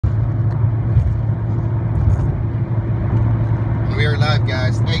live,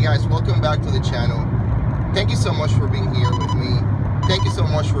 guys. Hey guys, welcome back to the channel. Thank you so much for being here with me. Thank you so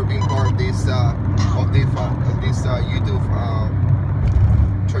much for being part of this YouTube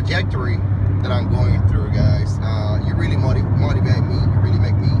trajectory that I'm going through, guys. You really motivate me. You really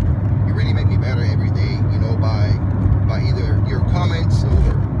make me better every day. You know, by either your comments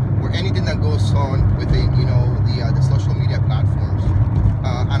or anything that goes on within, you know, the social media platforms.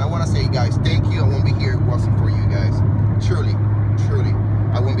 And I want to say, guys, thank you. I won't be here if it wasn't for you guys. Truly,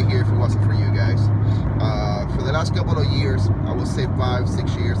 I won't be here if it wasn't for you guys. For the last couple of years, I would say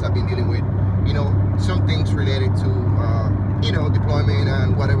 5-6 years, I've been dealing with, you know, some things related to, you know, deployment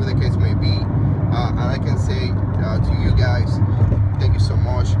and whatever the case may be. And I can say to you guys, thank you so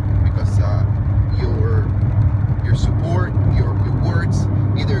much, because your support, your words,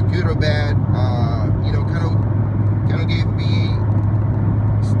 either good or bad, you know, kind of gave me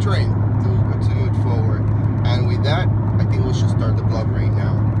strength to move forward. And with that, I think we should start the vlog right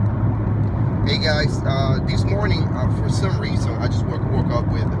now. Hey guys, this morning, for some reason, I just woke up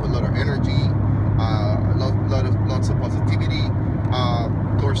with a lot of energy, lots of positivity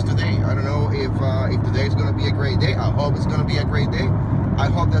towards today. I don't know if today is going to be a great day. I hope it's going to be a great day. I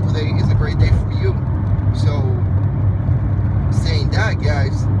hope that today is a great day for you. So, saying that,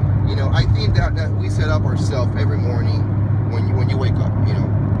 guys, you know, I think that we set up ourselves every morning when you wake up, you know,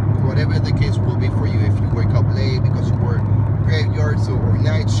 whatever the case will be for you. If you wake up late because you work graveyards or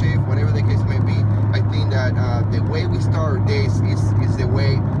night shift, whatever the case may be, I think that the way we start our days is the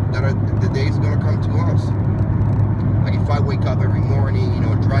way that the day is going to come to us. Like if I wake up every morning, you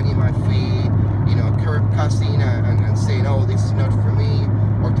know, dragging my feet, you know, cussing and saying, oh, this is not for me,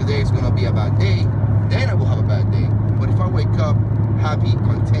 or today is going to be a bad day, then I will have a bad day. But if I wake up happy,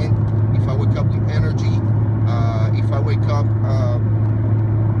 content, if I wake up with energy, if I wake up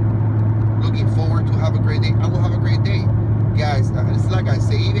looking forward to have a great day, I will have a great day. Guys, it's like I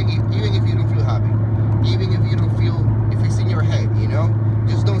say, even if you don't feel happy, even if you don't feel, if it's in your head, you know,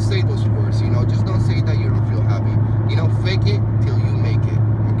 just don't say those words, you know, just don't say that you don't feel happy. You know, fake it till you make it,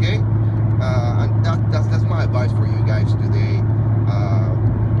 okay? And that's my advice for you guys today.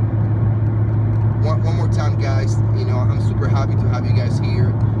 One more time, guys, you know, I'm super happy to have you guys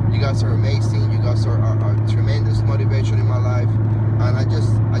here. You guys are amazing. You guys are tremendous motivation in my life, and I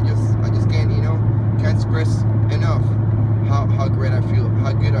just can't, you know, can't express enough how great I feel,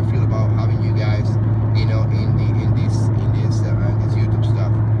 how good I feel about having you guys, you know, in this YouTube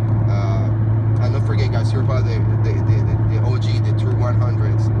stuff. And don't forget, guys, you're about the OG, the true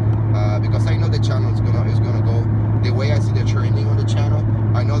 100s, because I know the channel is gonna go the way I see the trending on the channel.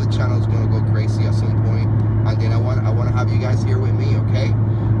 I know the channel is gonna go crazy at some point, and then I want to have you guys here with me, okay?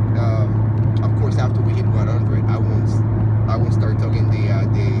 Of course, after we hit 100, I won't start talking the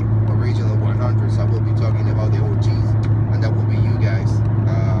original 100s. I will be talking about the OGs, and that will be you guys.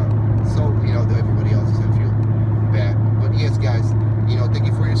 So, you know, everybody else doesn't feel bad. But yes, guys, you know, thank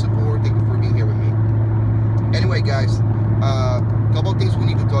you for your support. Thank you for being here with me. Anyway, guys, couple things we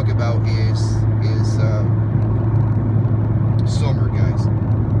need to talk about is summer, guys.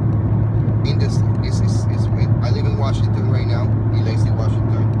 I live in Washington right now, in Lacey,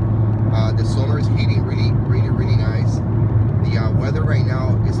 Washington. The summer is hitting really nice. The weather right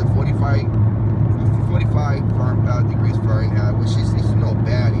now is a 45 degrees Fahrenheit, which is not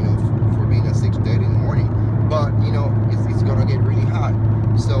bad, you know, for being at 6:30 in the morning. But you know, it's gonna get really hot.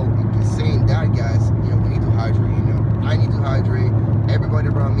 So saying that, guys, you know, we need to hydrate. You know, I need to hydrate. Everybody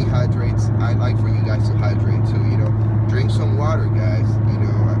around me hydrates. I like for you guys to hydrate too. You know, drink some water, guys. You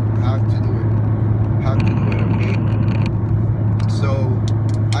know, I have to do it. Okay. So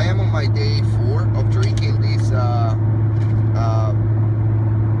I am on my day 4 of drinking this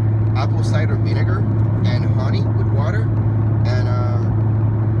apple cider vinegar and honey with water, and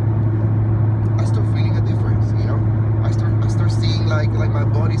I start feeling a difference. You know, I start seeing like my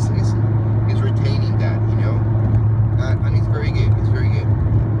body is retaining that. You know, and it's very good. It's very good.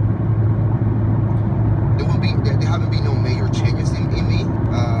 There haven't been no major changes in me,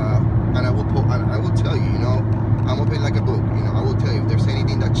 and I will tell you. You know, I'm open like a book. You know, I will tell you if there's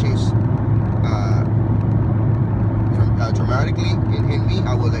anything that changed dramatically in me,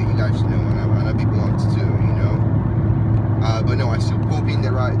 I will let you guys know, and I'll be blunt too. You know, but no, I still poop in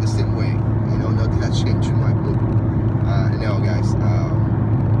the same way. You know, nothing has changed in my poop. No, guys.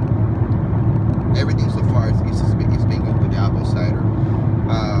 Everything so far is been good with the apple cider.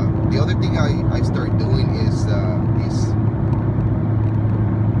 The other thing I started doing is this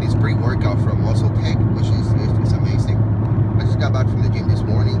pre-workout from Muscle Tech, which is amazing. I just got back from the gym this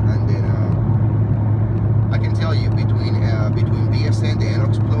morning, and then I can tell you between BSN, the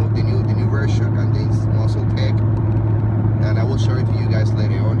Enox Flow, the new version, and this Muscle Tech, and I will show it to you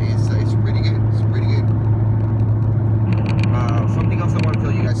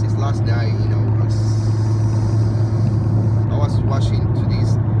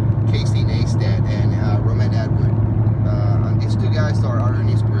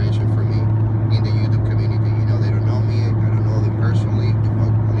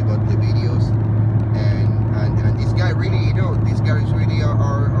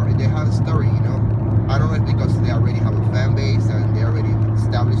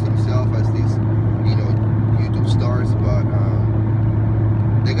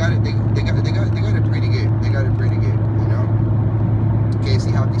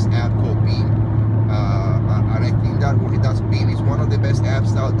have this app called Beme, and I think that Beme is one of the best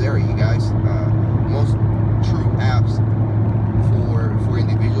apps out there, you guys. Most true apps for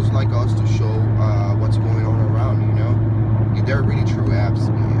individuals like us to show what's going on around, you know. They're really true apps,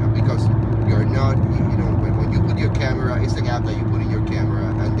 because you're not, you know, when you put your camera, it's an app that you put in your camera,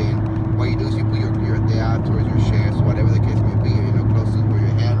 and then what you do is you put the app towards your chest, whatever the case may be, you know, close to where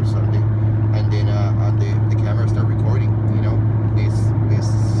your hand or something, and then the camera start recording, you know. There's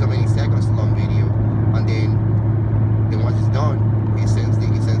so many seconds long video, and then once it's done, it sends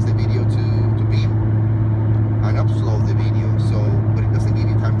the video to Beme and upload the video. So, but it doesn't give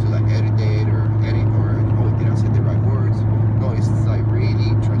you time to like edit it or oh, did I say the right words? No, it's like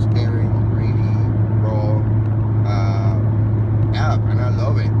really transparent, really raw app, and I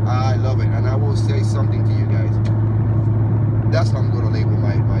love it. And I will say something to you guys. That's how I'm gonna label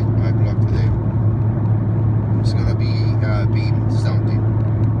my blog today. It's gonna be Beme something.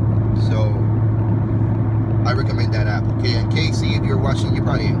 So I recommend that app. Okay, and Casey, if you're watching, you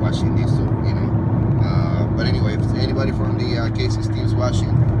probably ain't watching this, so you know. But anyway, if anybody from the Casey's team is watching,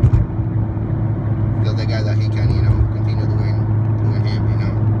 tell the guy that he can, you know, continue doing him, you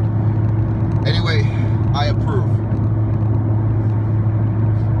know. Anyway, I approve.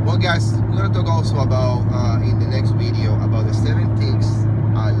 Well, guys, we're gonna talk also about in the next video about